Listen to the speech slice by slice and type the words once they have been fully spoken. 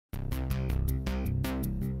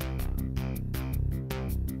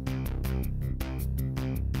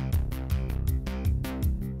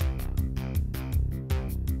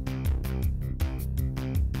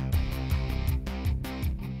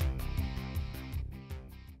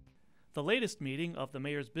The latest meeting of the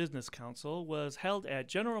Mayor's Business Council was held at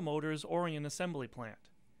General Motors' Orion Assembly Plant.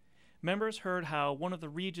 Members heard how one of the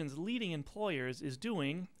region's leading employers is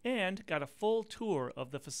doing and got a full tour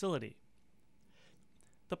of the facility.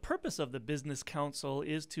 The purpose of the Business Council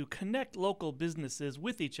is to connect local businesses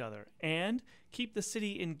with each other and keep the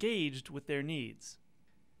city engaged with their needs.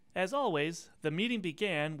 As always, the meeting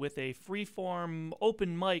began with a free-form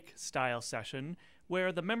open mic style session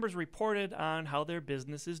where the members reported on how their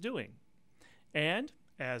business is doing. And,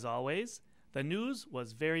 as always, the news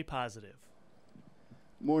was very positive.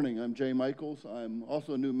 Morning, I'm Jay Michaels. I'm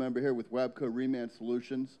also a new member here with Wabco Remand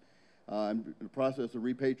Solutions. I'm in the process of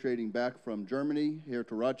repatriating back from Germany here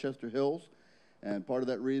to Rochester Hills. And part of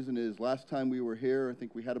that reason is last time we were here, I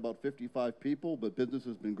think we had about 55 people, but business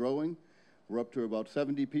has been growing. We're up to about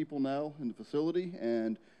 70 people now in the facility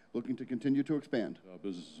and looking to continue to expand.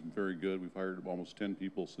 Business is very good. We've hired almost 10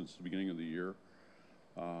 people since the beginning of the year.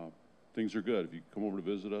 Things are good. If you come over to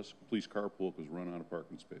visit us, please carpool because we're running out of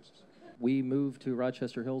parking spaces. We moved to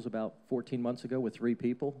Rochester Hills about 14 months ago with 3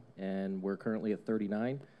 people, and we're currently at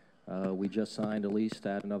 39. We just signed a lease to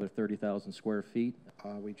add another 30,000 square feet.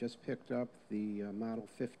 We just picked up the Model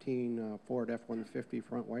 15 Ford F-150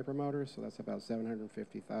 front wiper motor, so that's about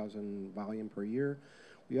 750,000 volume per year.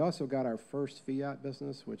 We also got our first Fiat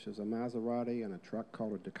business, which is a Maserati and a truck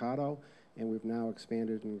called a Ducato, and we've now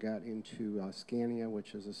expanded and got into Scania,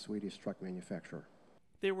 which is a Swedish truck manufacturer.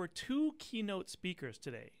 There were 2 keynote speakers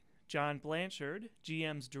today. John Blanchard,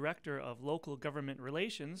 GM's Director of Local Government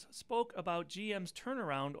Relations, spoke about GM's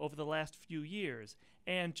turnaround over the last few years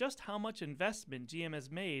and just how much investment GM has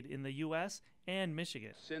made in the U.S. and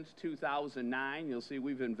Michigan. Since 2009, you'll see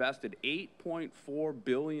we've invested $8.4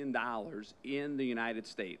 billion in the United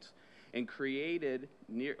States and created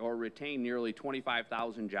or retained nearly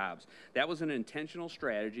 25,000 jobs. That was an intentional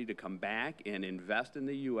strategy to come back and invest in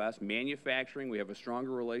the U.S. manufacturing. We have a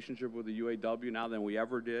stronger relationship with the UAW now than we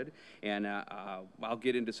ever did, and I'll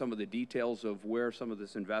get into some of the details of where some of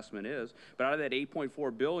this investment is. But out of that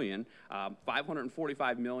 $8.4 billion,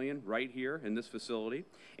 $545 million right here in this facility,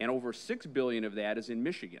 and over $6 billion of that is in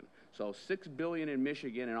Michigan. So $6 billion in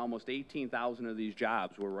Michigan, and almost 18,000 of these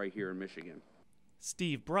jobs were right here in Michigan.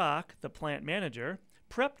 Steve Brock, the plant manager,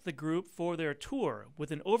 prepped the group for their tour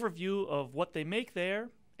with an overview of what they make there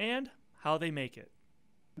and how they make it.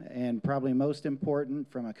 And probably most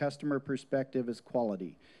important from a customer perspective is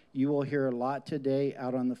quality. You will hear a lot today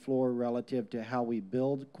out on the floor relative to how we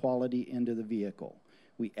build quality into the vehicle.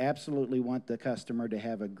 We absolutely want the customer to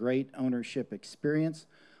have a great ownership experience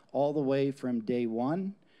all the way from day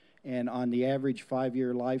one, and on the average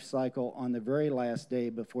 5-year life cycle on the very last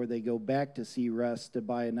day before they go back to see Russ to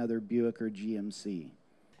buy another Buick or GMC.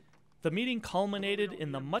 The meeting culminated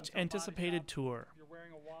in the much-anticipated tour.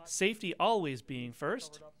 Safety always being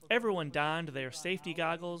first, everyone donned their safety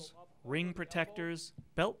goggles, ring protectors,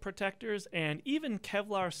 belt protectors, and even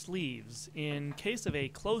Kevlar sleeves in case of a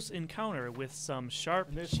close encounter with some sharp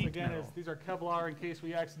sheet metal. These are Kevlar in case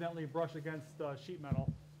we accidentally brush against sheet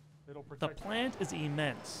metal. The plant is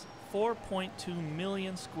immense, 4.2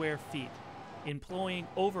 million square feet, employing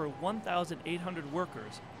over 1,800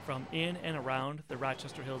 workers from in and around the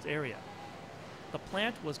Rochester Hills area. The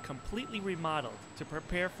plant was completely remodeled to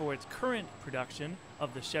prepare for its current production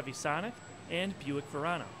of the Chevy Sonic and Buick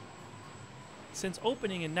Verano. Since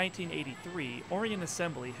opening in 1983, Orion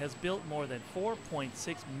Assembly has built more than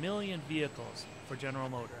 4.6 million vehicles for General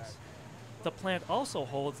Motors. The plant also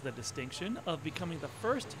holds the distinction of becoming the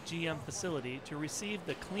first GM facility to receive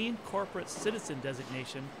the Clean Corporate Citizen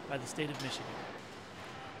designation by the state of Michigan.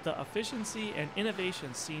 The efficiency and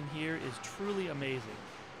innovation seen here is truly amazing.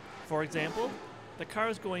 For example, the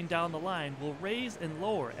cars going down the line will raise and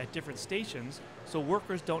lower at different stations so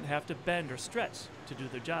workers don't have to bend or stretch to do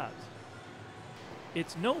their jobs.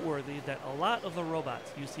 It's noteworthy that a lot of the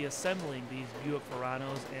robots you see assembling these Buick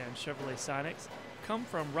Veranos and Chevrolet Sonics come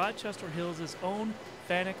from Rochester Hills' own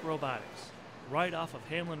Fanuc Robotics, right off of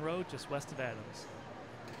Hamlin Road just west of Adams.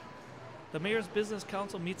 The Mayor's Business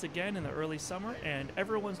Council meets again in the early summer, and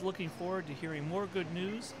everyone's looking forward to hearing more good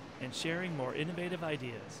news and sharing more innovative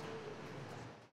ideas.